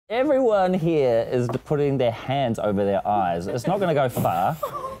Everyone here is putting their hands over their eyes. It's not going to go far.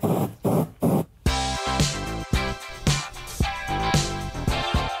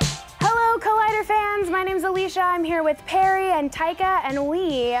 Hello, Collider fans. My name's Alicia. I'm here with Perri and Taika, and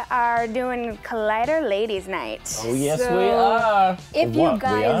we are doing Collider Ladies Night. Oh, yes, we are. If you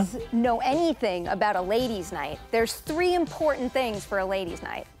guys know anything about a ladies' night, there's 3 important things for a ladies'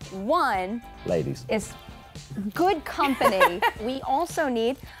 night. One Ladies. is good company. We also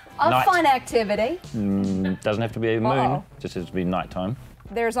need a fun activity. Doesn't have to be a moon, just has to be nighttime.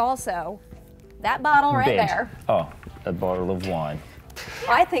 There's also that bottle right there. Oh, a bottle of wine.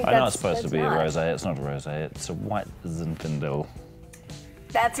 I think I know it's supposed to be not. a rosé. It's not a rosé. It's a white Zinfandel.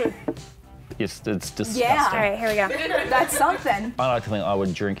 That's a... It's disgusting. Yeah. All right, here we go. That's something. I like to think I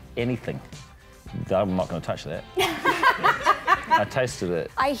would drink anything. I'm not going to touch that. I tasted it.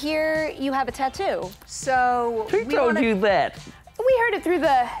 I hear you have a tattoo, so... Who told you that? We heard it through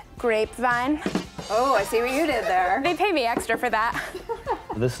the grapevine. Oh, I see what you did there. They pay me extra for that.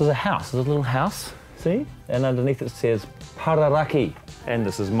 This is a house. It's a little house, see? And underneath it says Pararaki. And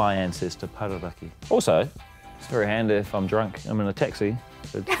this is my ancestor, Pararaki. Also, it's very handy if I'm drunk. I'm in a taxi.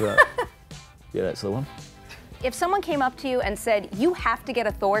 It's, yeah, that's the one. If someone came up to you and said, you have to get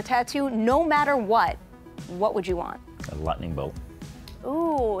a Thor tattoo no matter what would you want? A lightning bolt.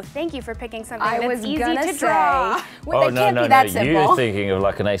 Ooh, thank you for picking something I that's was easy gonna to say. draw. Well, it can't be that simple. You're thinking of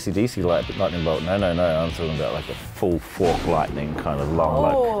like an AC/DC lightning bolt. No, I'm talking about like a full fork lightning kind of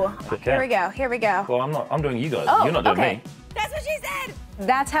long. Oh, here we go, here we go. Well, I'm doing you guys. Oh, You're not doing me. That's what she said.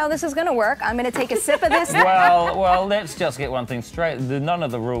 That's how this is gonna work. I'm gonna take a sip of this. Well, let's just get one thing straight. None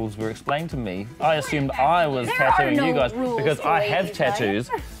of the rules were explained to me. I assumed I was tattooing you guys because I have tattoos,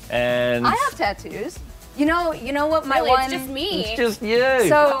 and I have tattoos. You know what my Really, one... it's just me. it's just you.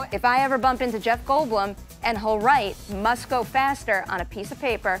 So if I ever bump into Jeff Goldblum and he'll write "must go faster" on a piece of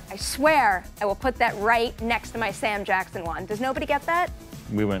paper, I swear I will put that right next to my Sam Jackson one. Does nobody get that?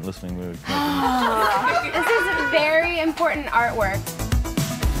 We weren't listening. We were This is very important artwork.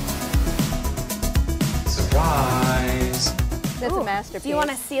 Surprise! That's a masterpiece. Do you want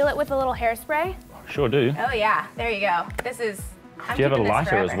to seal it with a little hairspray? Sure do. Oh yeah, there you go. This is. I'm Do you have a keeping this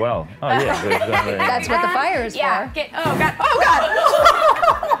lighter as forever. well? Oh yeah. That's what the fire is Yeah. for. Oh god. Oh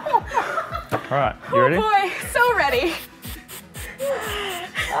god. All right. You ready? Oh boy, so ready.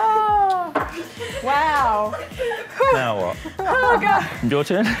 Oh. Wow. Now what? Oh god. Your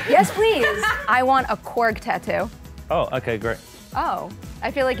turn. Yes, please. I want a Korg tattoo. Oh, okay, great. Oh,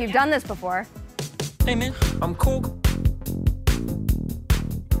 I feel like you've done this before. Hey man, I'm cool.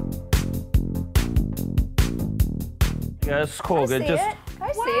 Yeah, it's cool. I see it.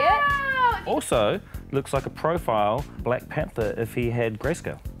 I see it. Wow. Also, looks like a profile Black Panther if he had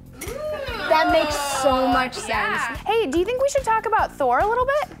grayscale. That makes so much sense. Yeah. Hey, do you think we should talk about Thor a little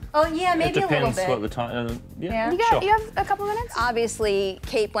bit? Oh yeah, maybe It a little depends bit. what the time. Yeah. Sure. You have a couple minutes? Obviously,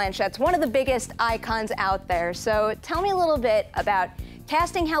 Cate Blanchet's one of the biggest icons out there. So tell me a little bit about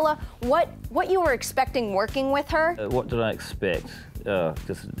casting Hela, what you were expecting working with her. What did I expect?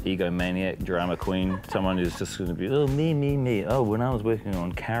 Just an egomaniac drama queen, someone who's just going to be, oh, me. Oh, when I was working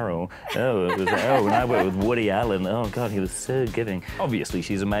on Carol, when I worked with Woody Allen, oh God, he was so giving. Obviously,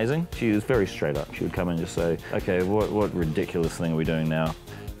 she's amazing. She was very straight up. She would come and just say, okay, what ridiculous thing are we doing now?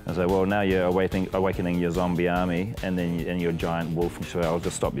 I say, well, now you're awakening your zombie army and your giant wolf. And she said, I'll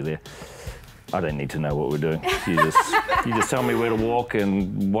just stop you there. I don't need to know what we're doing. You just tell me where to walk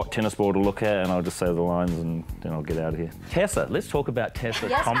and what tennis ball to look at, and I'll just say the lines, and then I'll get out of here. Tessa, let's talk about Tessa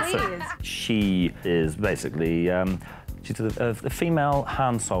Thompson. Please. She is basically she's a female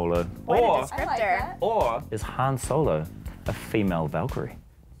Han Solo, or is Han Solo a female Valkyrie?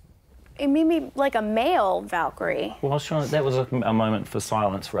 It made me like a male Valkyrie. Well, I was trying. That was a moment for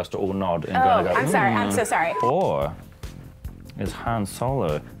silence for us to all nod and Oh, go. I'm sorry. I'm so sorry. Or is Han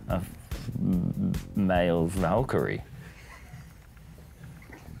Solo a male Valkyrie?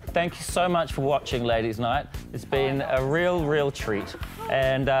 Thank you so much for watching Ladies Night. It's been a real treat,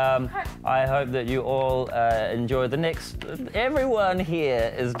 and I hope that you all enjoy the next. Everyone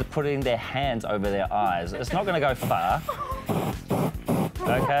here is putting their hands over their eyes. It's not going to go far.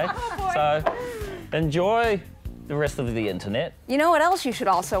 Okay, so enjoy the rest of the internet. You know what else you should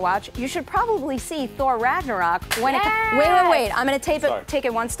also watch? You should probably see Thor Ragnarok when Yes! it wait. I'm gonna take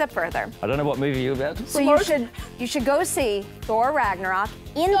it one step further. I don't know what movie you're about to So promote. you should go see Thor Ragnarok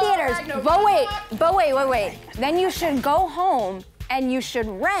in theaters. But wait. Then you should go home and you should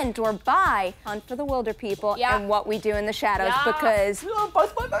rent or buy Hunt for the Wilder People and What We Do in the Shadows because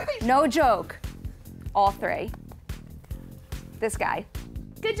both my movies. no joke, all 3. This guy.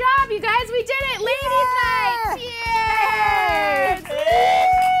 Good job, you guys. We did it. Ladies' night.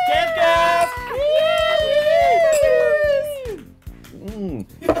 Cheers.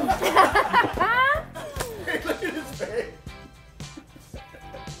 Queen. Look at his face.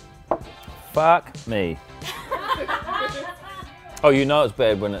 Fuck me. Oh, you know it's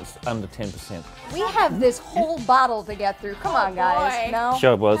bad when it's under 10%. We have this whole bottle to get through. Come on, guys. boy. No?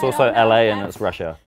 Sure, well, it's also LA and it's Russia.